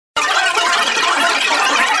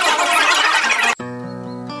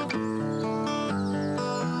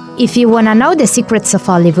If you wanna know the secrets of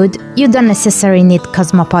Hollywood, you don't necessarily need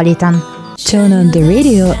Cosmopolitan. Turn on the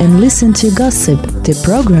radio and listen to Gossip, the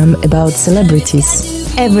program about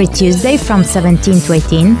celebrities. Every Tuesday from 17 to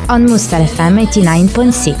 18 on Mustal FM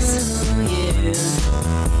 89.6.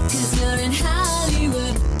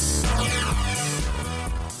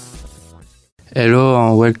 Hello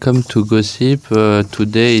and welcome to Gossip.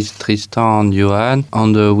 Today is Tristan and Johan,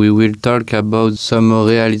 and we will talk about some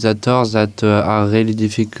realizators that are really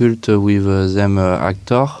difficult with them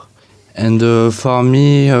actor. And for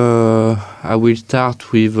me, I will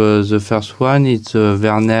start with the first one. It's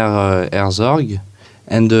Werner Herzog,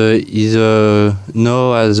 and he's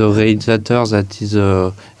known as a realizator that is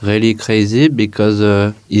really crazy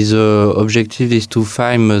because his objective is to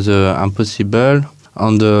find the impossible.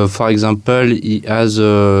 And for example, he has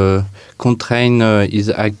constrained his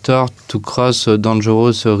actor to cross a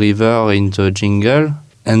dangerous river in the jungle.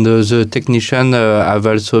 And the technicians have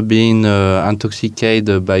also been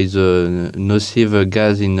intoxicated by the nocive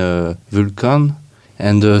gas in a volcano.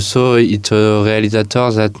 And so it's a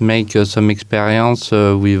realizator that make some experience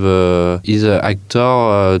with his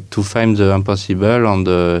actor to find the impossible,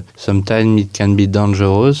 and sometimes it can be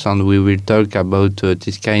dangerous, and we will talk about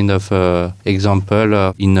this kind of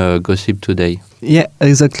example in Gossip today. Yeah,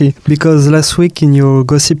 exactly. Because last week in your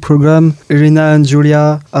Gossip program, Irina and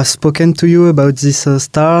Julia have spoken to you about these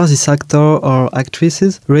stars, this actor or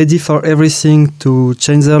actresses, ready for everything to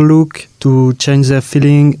change their look, to change their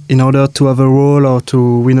feeling in order to have a role or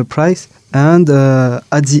to win a prize. And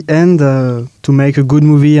at the end, to make a good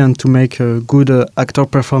movie and to make good actor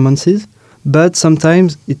performances. But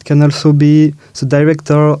sometimes it can also be the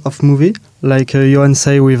director of movie, like Johan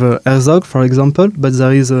say with Herzog, for example, but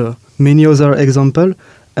there is many other examples.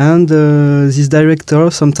 And this director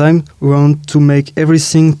sometimes want to make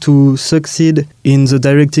everything to succeed in the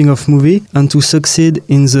directing of movie and to succeed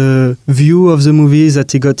in the view of the movie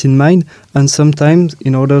that he got in mind. And sometimes,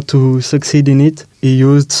 in order to succeed in it, he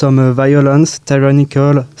used some violence,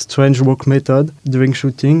 tyrannical, strange work method during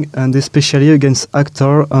shooting, and especially against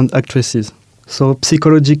actors and actresses. So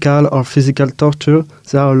psychological or physical torture,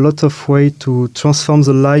 there are a lot of ways to transform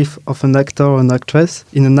the life of an actor or an actress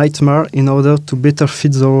in a nightmare in order to better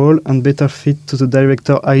fit the role and better fit to the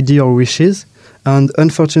director's idea or wishes. And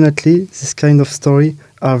unfortunately, this kind of story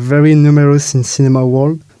are very numerous in cinema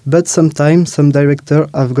world. But sometimes some directors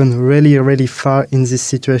have gone really, really far in this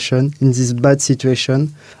situation, in this bad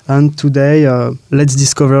situation. And today, let's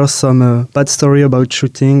discover some bad story about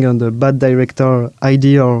shooting and a bad director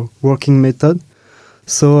idea or working method.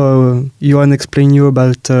 So, Johan explained you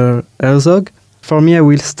about Herzog. For me, I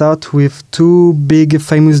will start with two big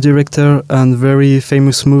famous directors and very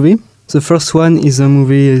famous movie. The first one is the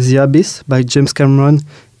movie The Abyss by James Cameron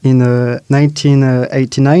in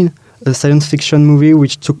 1989. A science fiction movie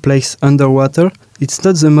which took place underwater. It's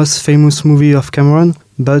not the most famous movie of Cameron,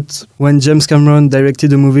 but when James Cameron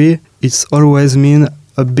directed a movie, it's always mean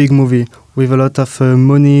a big movie with a lot of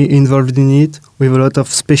money involved in it, with a lot of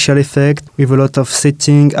special effects, with a lot of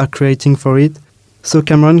setting are creating for it. So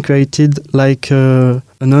Cameron created like an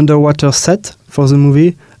underwater set for the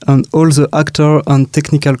movie, and all the actor and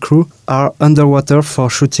technical crew are underwater for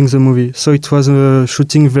shooting the movie. So it was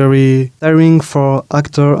shooting very tiring for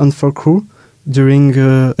actor and for crew. During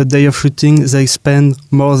a day of shooting, they spend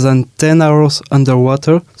more than 10 hours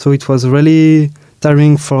underwater. So it was really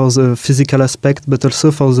tiring for the physical aspect, but also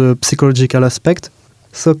for the psychological aspect.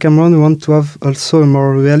 So Cameron wanted to have also a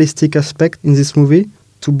more realistic aspect in this movie,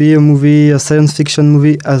 to be a science fiction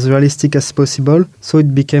movie as realistic as possible, so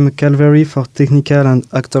it became a calvary for technical and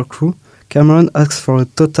actor crew. Cameron asked for a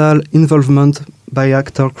total involvement by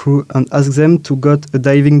actor crew and asked them to get a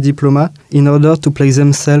diving diploma in order to play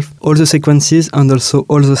themselves all the sequences and also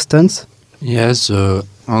all the stunts. Yes,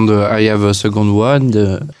 and I have a second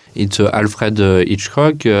one. It's Alfred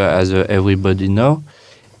Hitchcock, as everybody know.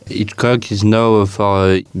 Hitchcock is known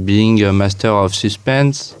for being a master of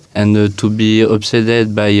suspense and to be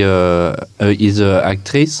obsessed by his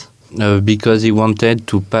actress because he wanted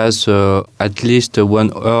to pass at least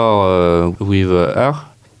 1 hour with her.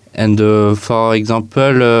 And for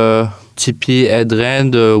example, Tippi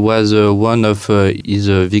Hedren was one of his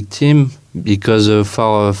victims because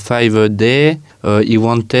for 5 days he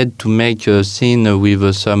wanted to make a scene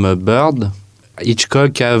with some bird.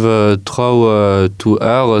 Hitchcock have thrown to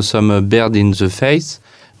her some bird in the face,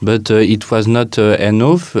 but it was not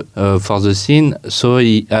enough for the scene, so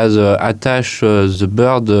he has attached the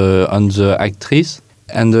bird on the actress,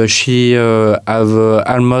 and she have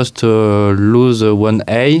almost lose one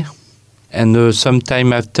eye. And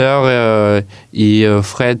sometime after, he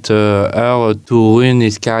threatened her to ruin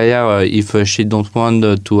his career if she don't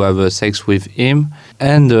want to have sex with him.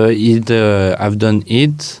 And he'd have done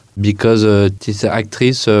it because this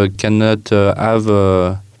actress cannot have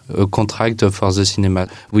a contract for the cinema.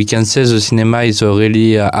 We can say the cinema is a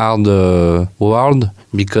really hard world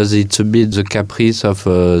because it's a bit the caprice of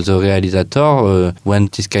the realizator when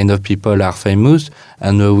this kind of people are famous.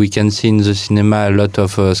 And we can see in the cinema a lot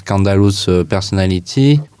of scandalous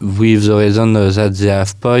personality. With the reason that they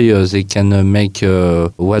have power, they can make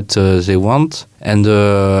what they want. And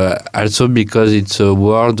also because it's a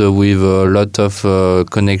world with a lot of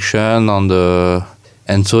connection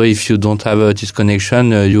and so if you don't have this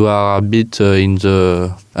connection, you are a bit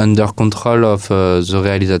under control of the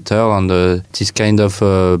realizator, and this kind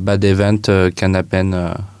of bad event can happen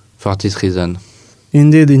for this reason.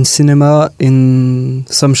 Indeed, in cinema, in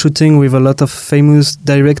some shooting with a lot of famous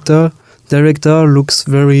director looks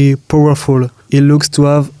very powerful. He looks to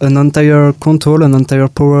have an entire control, an entire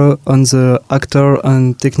power on the actor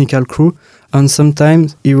and technical crew. And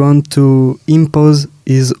sometimes he wants to impose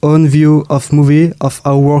his own view of movie, of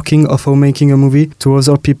how making a movie to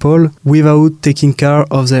other people without taking care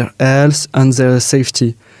of their health and their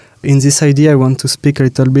safety. In this idea, I want to speak a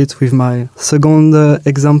little bit with my second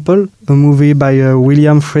example, a movie by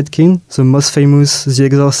William Friedkin, the most famous The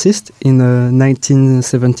Exorcist in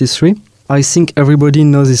 1973. I think everybody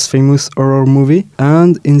knows this famous horror movie,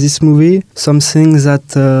 and in this movie, something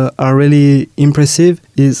that are really impressive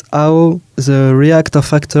is how the react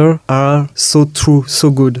of actors are so true,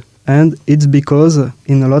 so good. And it's because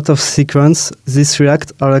in a lot of sequence, these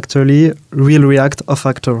react are actually real react of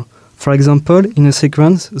actor. For example, in a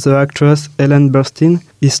sequence, the actress Ellen Burstyn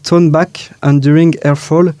is thrown back, and during her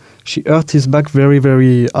fall, she hurt his back very,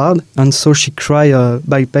 very hard, and so she cried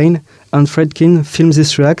by pain, and Friedkin films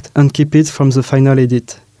this react and keep it from the final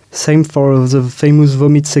edit. Same for the famous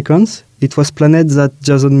vomit sequence. It was planned that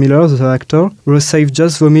Jason Miller, the actor, received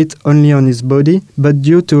just vomit only on his body, but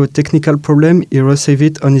due to a technical problem, he received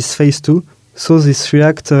it on his face too. So this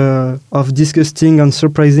react of disgusting and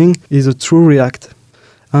surprising is a true react.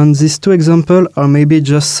 And these two examples are maybe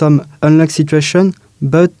just some unlucky situation,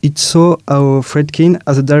 but it shows how Friedkin,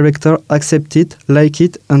 as a director, accept it, like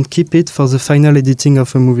it, and keep it for the final editing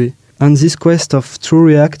of a movie. And this quest of true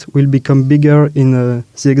react will become bigger in The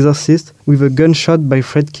Exorcist with a gunshot by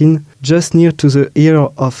Friedkin just near to the ear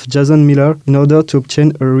of Jason Miller in order to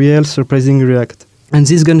obtain a real surprising react. And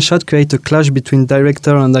this gunshot creates a clash between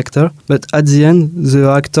director and actor, but at the end, the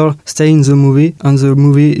actor stays in the movie, and the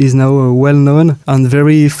movie is now well-known and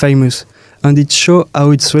very famous. And it shows how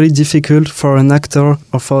it's really difficult for an actor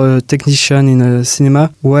or for a technician in a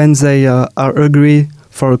cinema when they are agree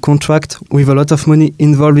for a contract with a lot of money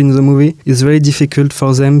involved in the movie. It's very difficult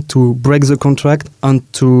for them to break the contract and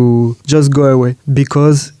to just go away,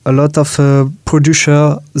 because a lot of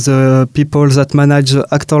producers, the people that manage the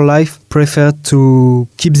actor life, prefer to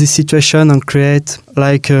keep the situation and create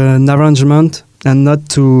like an arrangement and not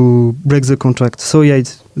to break the contract. So yeah,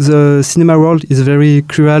 the cinema world is very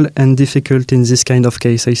cruel and difficult in this kind of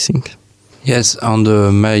case, I think. Yes, and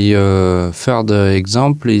my third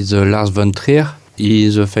example is Lars von Trier. He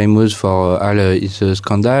is famous for all his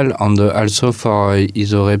scandal, and also for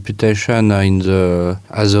his reputation as a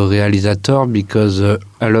realizator, because a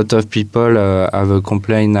lot of people have a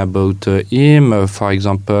complaint about him. For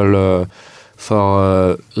example,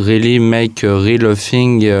 for really make a real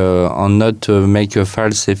thing and not make a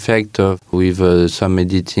false effect with some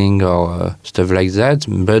editing or stuff like that,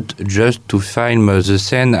 but just to film the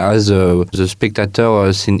scene as the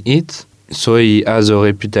spectator seen it. So he has a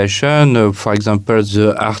reputation. For example,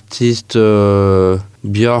 the artist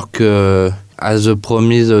Björk has a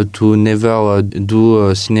promise to never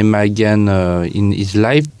do cinema again in his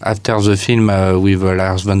life after the film with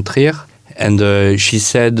Lars von Trier. And she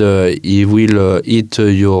said he will eat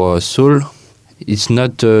your soul. It's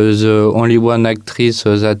not the only one actress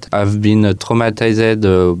that have been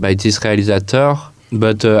traumatized by this realizator.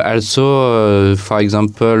 But also, for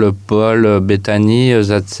example, Paul Bettany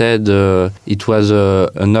that said it was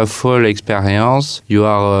an awful experience. You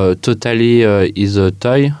are totally his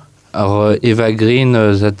toy. Or Eva Green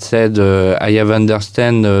that said, I have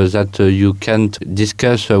understand that you can't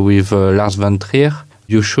discuss with Lars von Trier.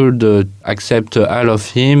 You should accept all of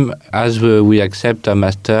him as we accept a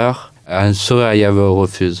master. And so I have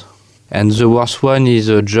refused. And the worst one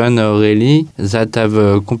is John Reilly that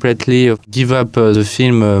have completely give up the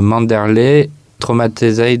film Manderley,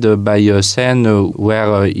 traumatized by a scene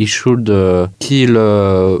where he should kill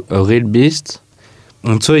a real beast.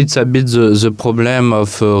 And so it's a bit the problem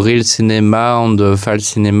of real cinema and false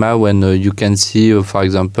cinema when you can see, for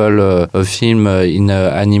example, a film in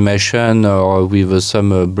animation or with some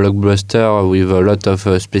blockbuster with a lot of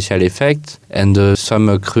special effects, and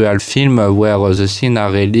some cruel film where the scenes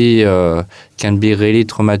are really can be really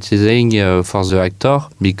traumatizing for the actor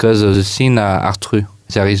because the scenes are true.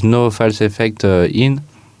 There is no false effect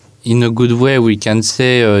in a good way, we can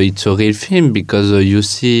say it's a real film because you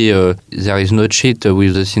see there is no cheat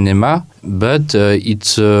with the cinema, but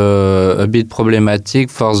it's a bit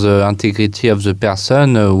problematic for the integrity of the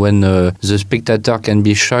person when the spectator can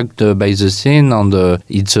be shocked by the scene, and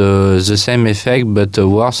it's the same effect but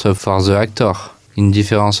worse for the actor in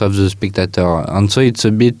difference of the spectator. And so it's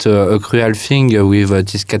a bit a cruel thing with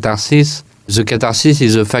this catharsis. The catharsis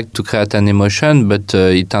is a fact to create an emotion, but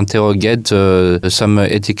it interrogates some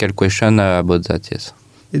ethical question about that, yes.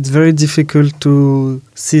 It's very difficult to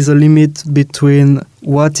see the limit between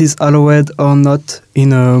what is allowed or not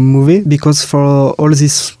in a movie, because for all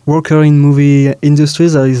these workers in movie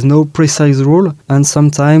industries, there is no precise rule. And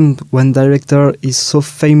sometimes when director is so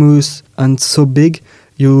famous and so big,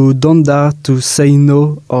 you don't dare to say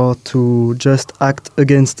no or to just act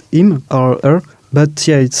against him or her. But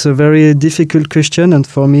yeah, it's a very difficult question, and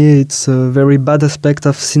for me it's a very bad aspect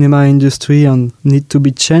of cinema industry and need to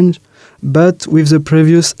be changed. But with the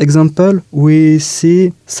previous example, we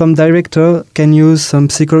see some director can use some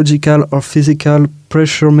psychological or physical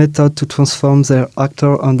pressure method to transform their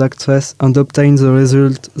actor and actress and obtain the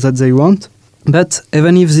result that they want. But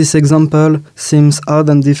even if this example seems hard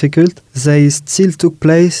and difficult, they still took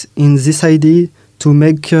place in this idea to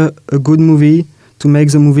make a good movie, to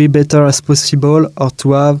make the movie better as possible, or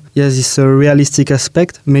to have this realistic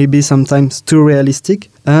aspect, maybe sometimes too realistic.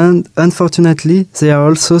 And unfortunately, there are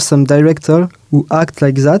also some directors who act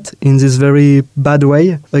like that in this very bad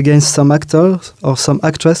way against some actors or some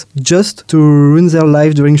actresses just to ruin their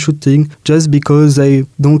life during shooting, just because they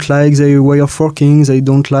don't like their way of working, they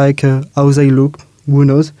don't like how they look, who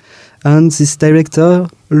knows. And this director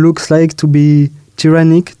looks like to be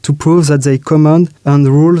tyrannic to prove that they command and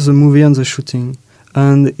rule the movie and the shooting.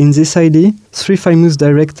 And in this idea, three famous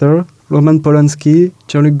directors, Roman Polanski,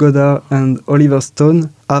 Jean-Luc Godard and Oliver Stone,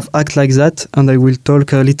 have acted like that, and I will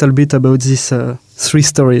talk a little bit about these three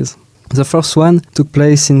stories. The first one took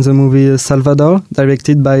place in the movie Salvador,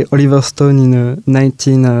 directed by Oliver Stone in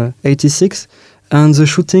 1986, and the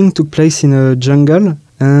shooting took place in a jungle,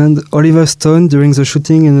 and Oliver Stone, during the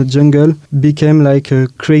shooting in the jungle, became like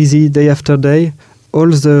crazy day after day. All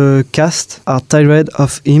the cast are tired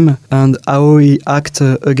of him and how he acts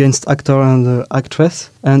against actor and actress,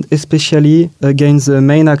 and especially against the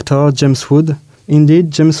main actor, James Wood. Indeed,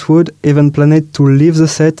 James Wood even planned to leave the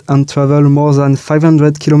set and travel more than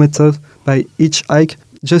 500 kilometers by each hike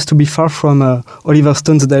just to be far from Oliver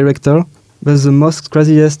Stone, the director. But the most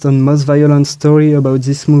craziest and most violent story about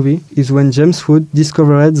this movie is when James Wood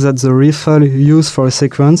discovered that the rifle used for a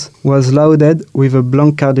sequence was loaded with a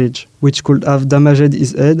blank cartridge, which could have damaged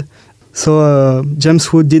his head. So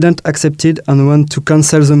James Wood didn't accept it and wanted to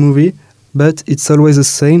cancel the movie, but it's always the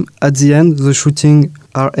same. At the end, the shooting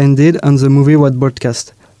are ended and the movie was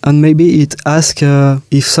broadcast. And maybe it asks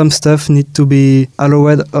if some stuff need to be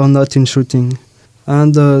allowed or not in shooting.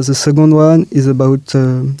 And the second one is about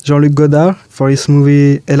Jean-Luc Godard for his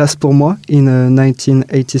movie Hélas pour moi in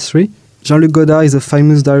 1983. Jean-Luc Godard is a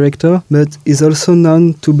famous director, but is also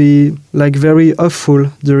known to be like very awful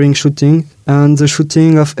during shooting, and the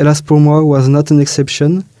shooting of Hélas pour moi was not an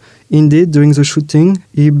exception. Indeed, during the shooting,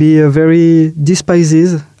 he very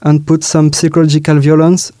despises and put some psychological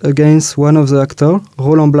violence against one of the actors,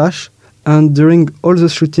 Roland Blache. And during all the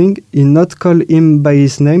shooting, he not call him by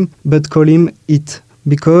his name, but call him it.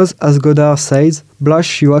 Because, as Godard says,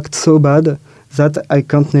 Blache, you act so bad that I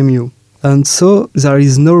can't name you. And so, there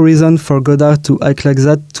is no reason for Godard to act like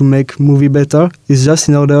that to make movie better. It's just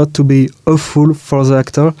in order to be awful for the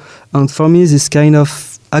actor. And for me, this kind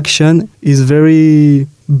of action is very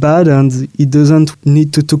bad, and it doesn't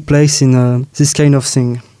need to take place in this kind of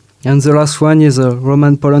thing. And the last one is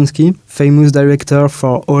Roman Polanski, famous director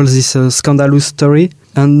for all this scandalous story,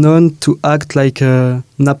 and known to act like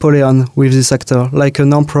Napoleon with this actor. Like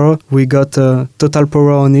an emperor, we got total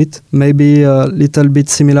power on it, maybe a little bit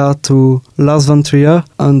similar to Lars von Trier,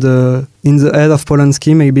 and in the head of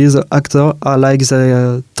Polanski, maybe the actor are like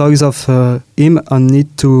the toys of him and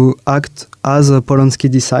need to act as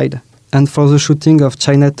Polanski decide. And for the shooting of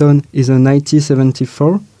Chinatown is in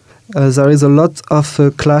 1974, there is a lot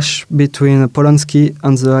of clash between Polanski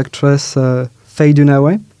and the actress Faye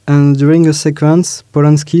Dunaway. And during a sequence,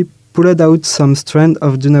 Polanski pulled out some strand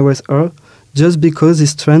of Dunaway's hair just because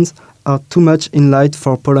these strands are too much in light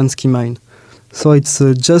for Polanski's mind. So it's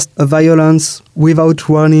just a violence without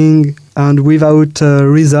warning and without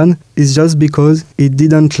reason. It's just because he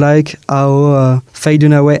didn't like how Faye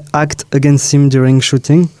Dunaway act against him during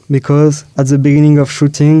shooting. Because at the beginning of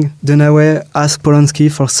shooting, Dunaway asked Polanski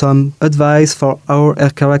for some advice for how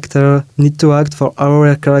her character need to act, for how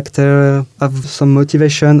her character have some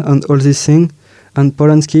motivation and all these things. And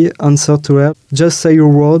Polanski answered to her, just say your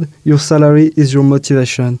word, your salary is your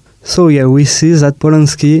motivation. So yeah, we see that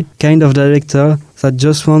Polanski, kind of director that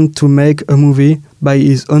just want to make a movie by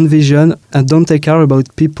his own vision and don't take care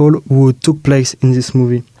about people who took place in this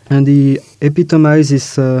movie. And he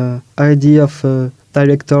epitomizes this idea of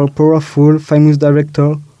director, powerful, famous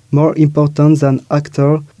director, more important than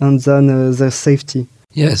actor and than their safety.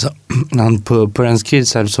 Yes, and Polanski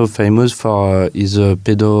is also famous for his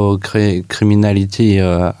pedocriminality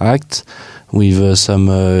act with some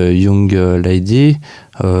young lady.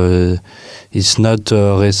 It's not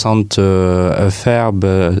a recent affair,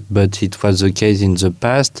 but it was the case in the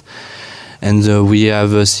past. And we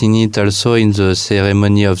have seen it also in the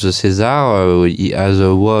ceremony of the César. He has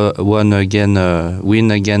win again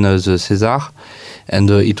the César. And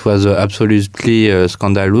it was absolutely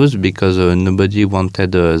scandalous because nobody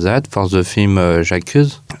wanted that for the film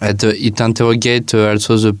J'accuse. It interrogates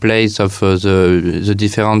also the place of the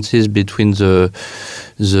differences between the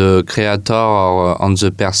creator and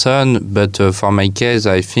the person. But for my case,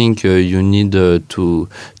 I think you need to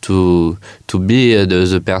be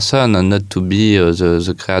the person and not to be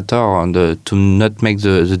the creator, and to not make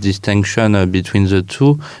the distinction between the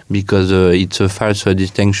two, because it's a false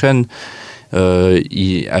distinction.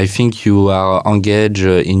 I think you are engaged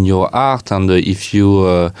in your art, and if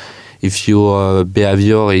your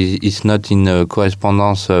behavior is not in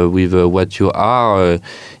correspondence with what you are,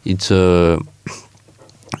 it's a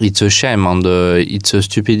shame, and it's a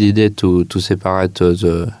stupid idea to separate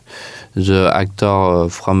the actor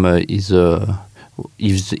from his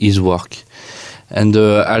work. And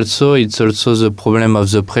also, it's also the problem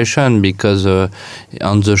of the pressure, because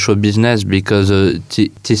on the show business, because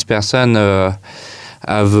this person are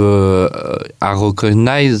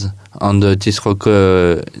recognized, and this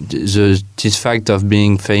fact of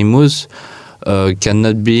being famous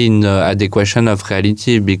cannot be in adequation of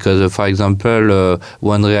reality, because for example,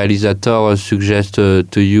 one realizator suggests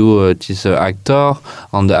to you this actor,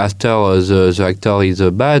 and after the actor is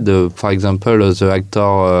bad. For example, the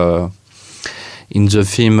actor in the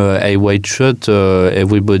film A White Shot,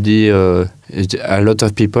 everybody, a lot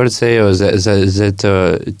of people say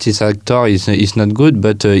that this actor is not good,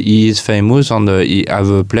 but he is famous, and he have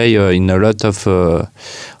a play in a lot of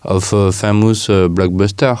famous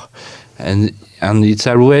blockbuster, and it's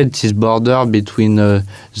always this border between the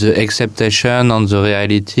acceptation and the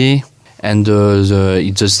reality. And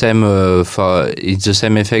it's the same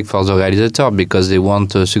effect for the realizator, because they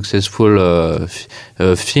want a successful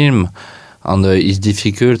film. And it's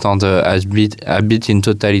difficult, and a bit in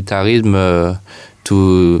totalitarianism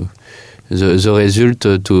to the result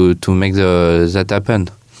to make that happen.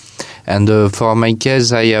 And for my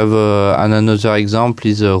case, I have another example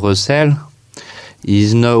is Russell. He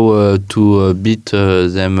is now to beat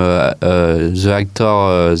them the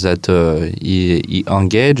actor that he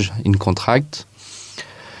engaged in contract.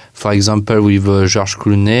 For example, with George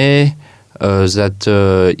Clooney, that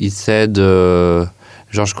he said.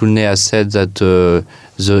 George Clooney has said that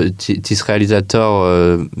this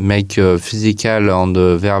realizator make physical and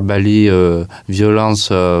verbally violence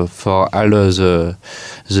for all the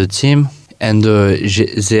team, and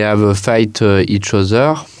they have a fight each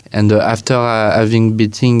other. And after having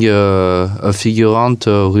beating a figurant,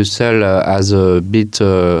 Russell has beat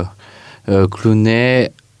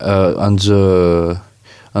Clooney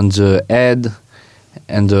on the head,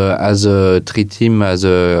 and has treat him as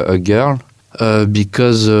a girl.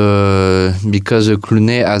 Because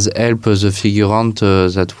Clooney has helped the figurant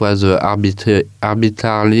that was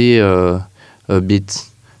arbitrarily beat,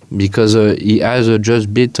 because he has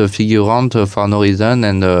just beat a figurant for no reason,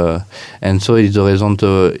 and so it's the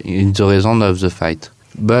reason of the fight.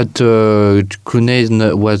 But Clooney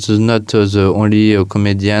was not the only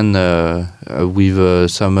comedian with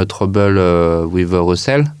some trouble with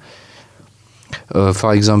Russell.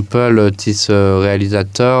 For example, this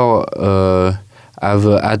realizator have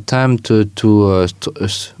attempted to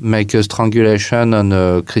make a strangulation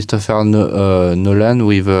on Christopher Nolan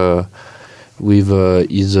with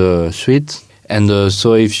his suite. And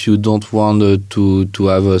so if you don't want to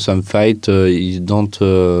have some fight, is not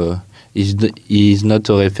a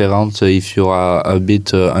reference if you are a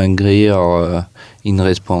bit angry or in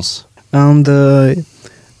response. And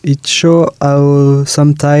it shows how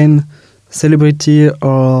sometimes celebrity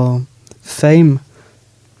or fame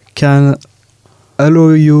can allow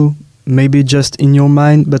you, maybe just in your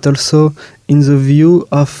mind, but also in the view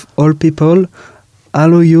of all people,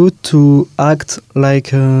 allow you to act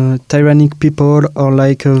like tyrannic people or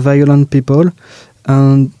like violent people,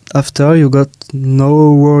 and after you got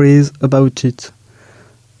no worries about it.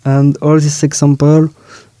 And all these examples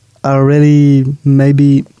are really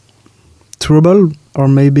maybe trouble or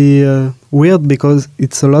maybe weird, because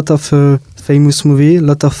it's a lot of famous movie, a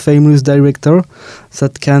lot of famous director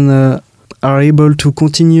that can are able to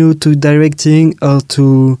continue to directing or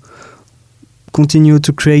to continue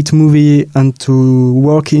to create movie and to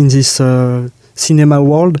work in this cinema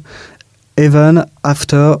world even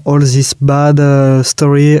after all this bad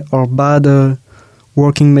story or bad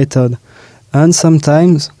working method. And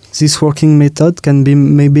sometimes this working method can be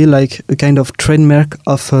maybe like a kind of trademark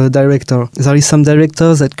of a director. There is some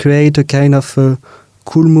directors that create a kind of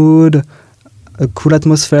cool mood, a cool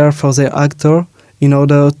atmosphere for their actor in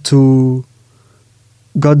order to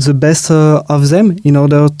got the best of them, in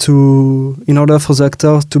order for the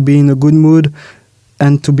actor to be in a good mood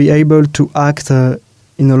and to be able to act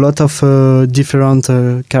in a lot of different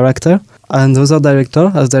character. And other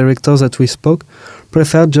directors, as directors that we spoke,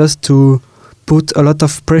 prefer just to put a lot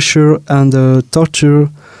of pressure and torture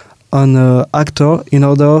on actor in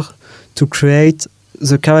order to create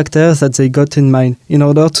the characters that they got in mind, in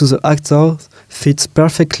order to the actor fits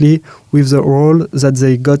perfectly with the role that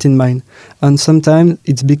they got in mind. And sometimes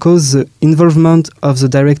it's because the involvement of the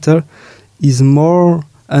director is more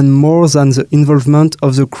and more than the involvement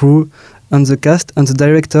of the crew and the cast, and the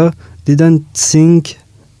director didn't think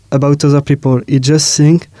about other people. He just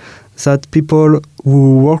think that people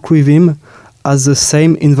who work with him has the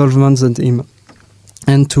same involvement than him.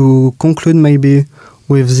 And to conclude maybe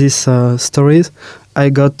with these stories, I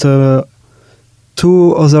got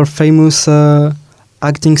two other famous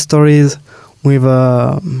acting stories with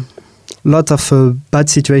a lot of bad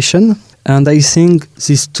situation. And I think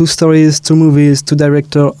these two stories, two movies, two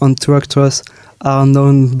directors and two actors are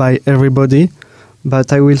known by everybody.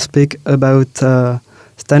 But I will speak about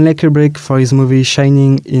Stanley Kubrick for his movie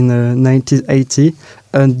Shining in 1980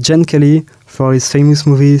 and Gene Kelly for his famous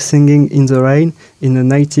movie Singing in the Rain in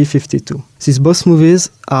 1952. These both movies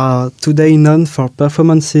are today known for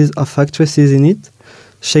performances of actresses in it,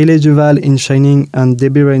 Shelley Duvall in Shining and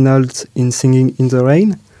Debbie Reynolds in Singing in the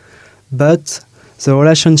Rain. But the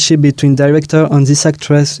relationship between director and this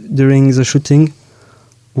actress during the shooting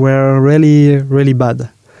were really, really bad.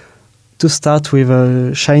 To start with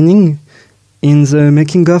Shining, in the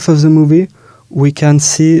making of the movie, we can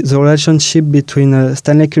see the relationship between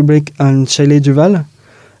Stanley Kubrick and Shelley Duvall.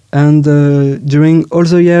 And during all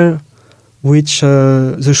the year which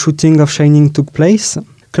the shooting of Shining took place,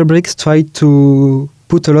 Kubrick tried to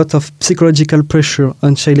put a lot of psychological pressure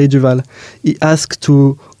on Shelley Duvall. He asked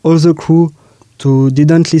to all the crew to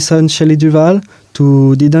didn't listen Shelley Duvall,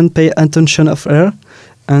 to didn't pay attention of her,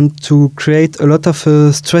 and to create a lot of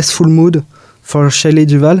stressful mood for Shelley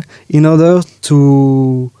Duvall in order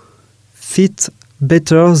to fit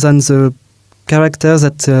better than the character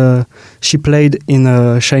that she played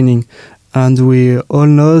in Shining. And we all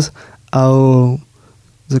know how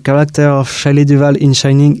the character of Shelley Duvall in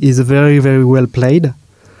Shining is very, very well played.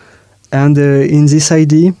 And in this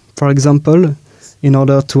idea, for example, in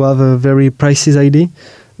order to have a very precise idea,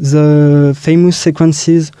 the famous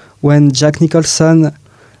sequences when Jack Nicholson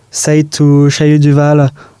said to Shelley Duvall,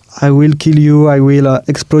 "I will kill you, I will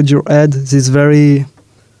explode your head," these very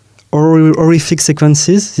horrific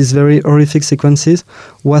sequences,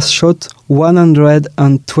 was shot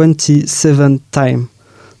 127 times.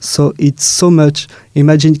 So it's so much.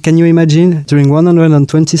 Can you imagine during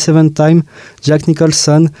 127 times, Jack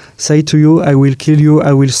Nicholson say to you, "I will kill you,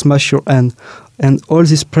 I will smash your hand." And all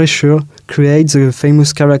this pressure creates the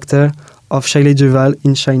famous character of Shelley Duvall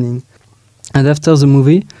in Shining. And after the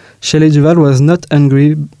movie, Shelley Duvall was not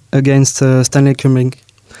angry against Stanley Kubrick.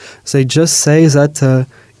 They just say that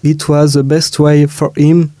it was the best way for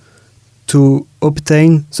him to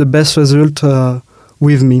obtain the best result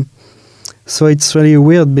with me. So it's really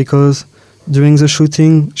weird because during the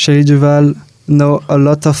shooting, Shelley Duvall know a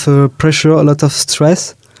lot of pressure, a lot of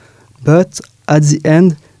stress, but at the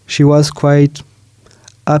end, she was quite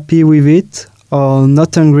happy with it or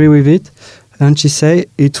not angry with it, and she said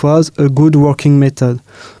it was a good working method.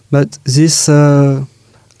 But this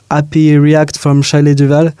happy react from Shelley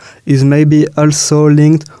Duvall is maybe also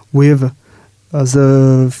linked with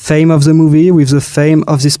the fame of the movie, with the fame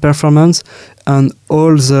of this performance, and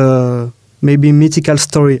all the maybe mythical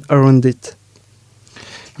story around it.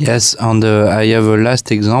 Yes, and I have a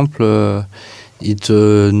last example. it's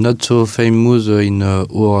not so famous in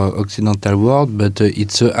our Occidental world, but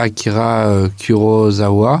it's Akira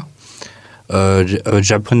Kurosawa, a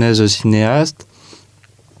Japanese cineast.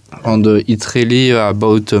 And it's really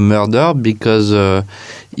about murder because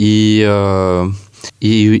he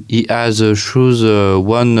has choose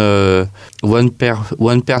one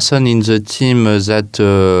person in the team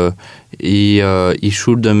that he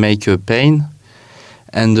should make pain,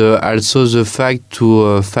 and also the fact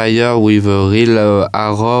to fire with a real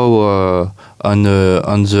arrow on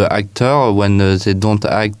the actor when they don't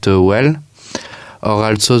act well, or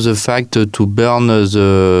also the fact to burn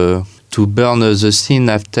the scene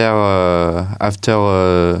after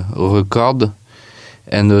record.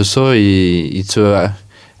 And so it's a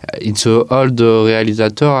old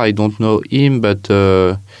realizator. I don't know him, but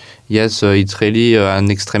yes, it's really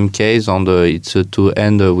an extreme case, and it's to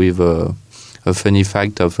end with a funny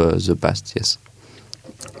fact of the past. Yes.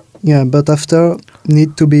 Yeah, but after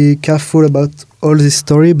need to be careful about all this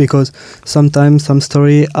story, because sometimes some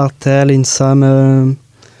story are told in some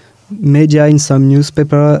media, in some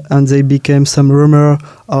newspaper, and they became some rumor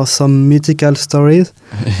or some mythical stories.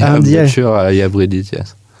 I'm not sure I have read it,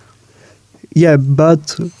 yes. Yeah,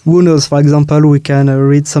 but who knows? For example, we can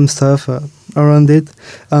read some stuff around it.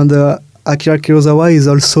 And Akira Kurosawa is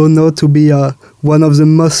also known to be one of the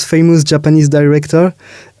most famous Japanese director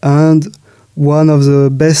and one of the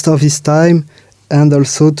best of his time, and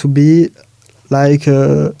also to be like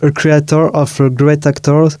a creator of great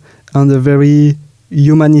actors and a very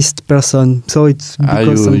humanist person. So it's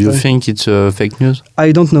because you think it's fake news?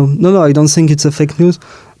 I don't know. No, I don't think it's a fake news,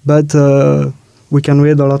 but we can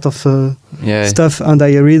read a lot of stuff, and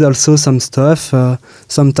I read also some stuff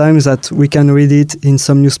sometimes that we can read it in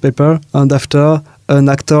some newspaper, and after an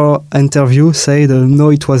actor interview said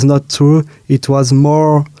no, it was not true, it was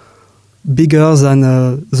more bigger than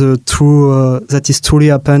the true that is truly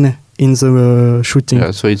happened in the shooting.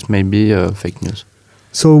 Yeah, so it's maybe fake news.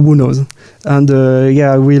 So who knows? And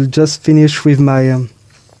I will just finish with my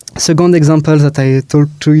second example that I told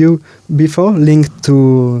to you before, linked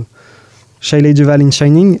to Shelley Duvall in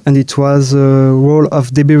Shining, and it was the role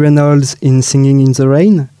of Debbie Reynolds in Singing in the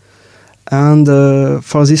Rain. And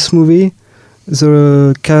for this movie,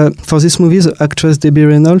 the actress Debbie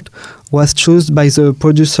Reynolds was chosen by the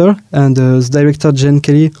producer, and the director Gene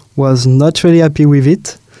Kelly was not really happy with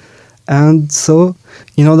it. And so,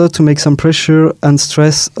 in order to make some pressure and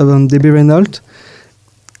stress on Debbie Reynolds,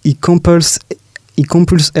 he compels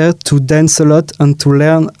her to dance a lot and to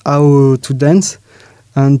learn how to dance,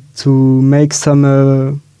 and to make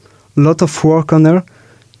some lot of work on her.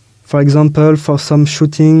 For example, for some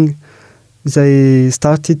shooting, they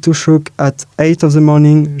started to shoot at 8 of the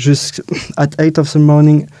morning, just at 8 of the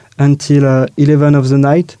morning until 11 of the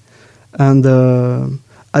night. And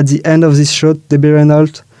at the end of this shot, Debbie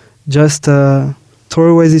Reynolds just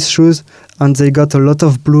threw away his shoes, and they got a lot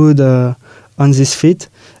of blood on his feet.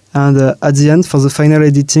 And at the end, for the final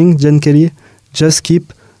editing, Gene Kelly just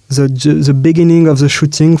keep the beginning of the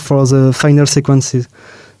shooting for the final sequences.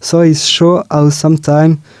 So it shows how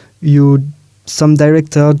sometimes some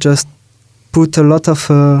director just put a lot of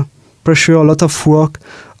pressure, a lot of work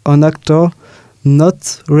on actor,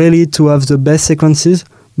 not really to have the best sequences,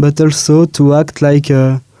 but also to act like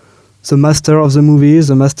the master of the movie,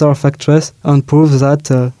 the master of actress, and prove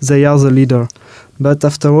that they are the leader. But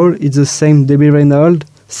after all, it's the same Debbie Reynolds,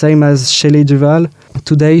 same as Shelley Duvall.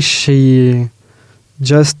 Today she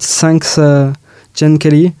just thanks Gene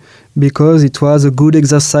Kelly because it was a good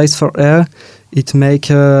exercise for her. It make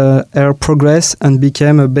her progress and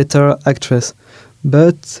became a better actress.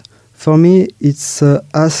 But for me, it's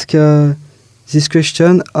ask this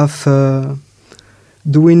question of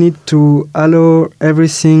do we need to allow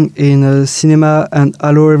everything in cinema and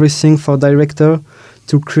allow everything for director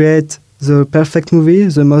to create the perfect movie,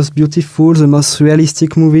 the most beautiful, the most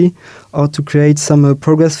realistic movie, or to create some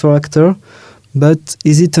progress for actor? But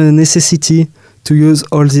is it a necessity to use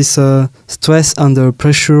all this stress and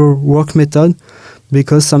pressure work method?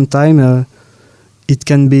 Because sometimes it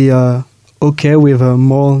can be okay with a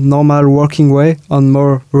more normal working way and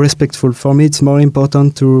more respectful. For me, it's more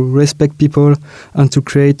important to respect people and to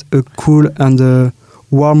create a cool and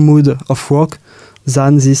warm mood of work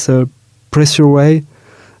than this pressure way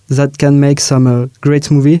that can make some great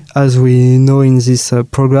movie, as we know in this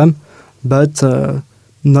program, but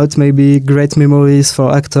not maybe great memories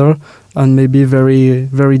for actor and maybe very,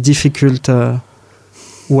 very difficult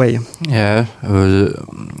way. Yeah,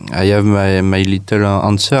 I have my little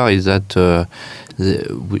answer is that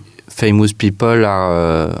famous people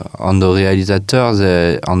are on the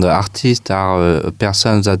realizators, on the artists are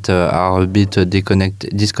persons that are a bit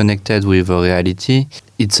disconnected with reality.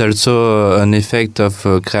 It's also an effect of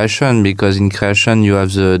creation, because in creation you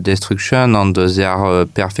have the destruction and they are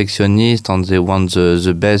perfectionists and they want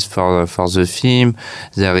the best for the film.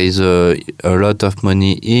 There is a lot of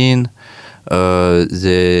money in, a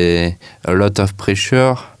lot of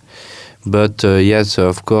pressure. But yes,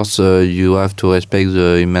 of course, you have to respect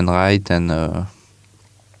the human right, and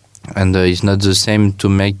it's not the same to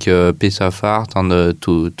make a piece of art and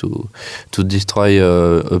to destroy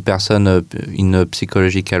a person in a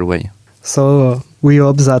psychological way. So we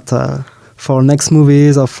hope that for next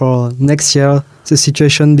movies or for next year, the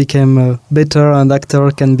situation became better and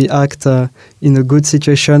actor can be act in a good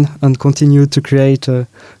situation and continue to create a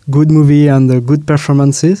good movie and good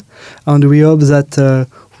performances. And we hope that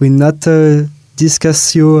we not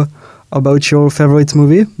discuss you about your favorite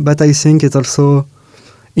movie, but I think it's also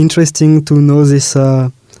interesting to know this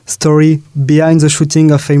story behind the shooting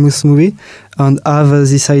of famous movie and have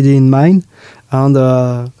this idea in mind. And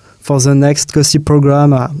for the next Gossip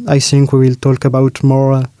program, I think we will talk about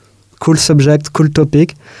more cool subject, cool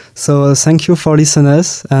topic. So thank you for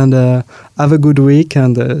listeners, and have a good week,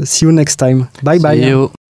 and see you next time. Bye-bye. See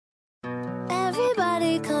you.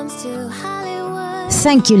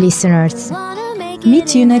 Thank you, listeners.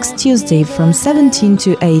 Meet you next Tuesday from 17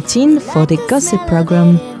 to 18 for the Gossip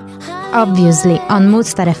program. Obviously on Mood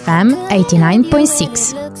Star FM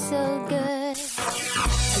 89.6.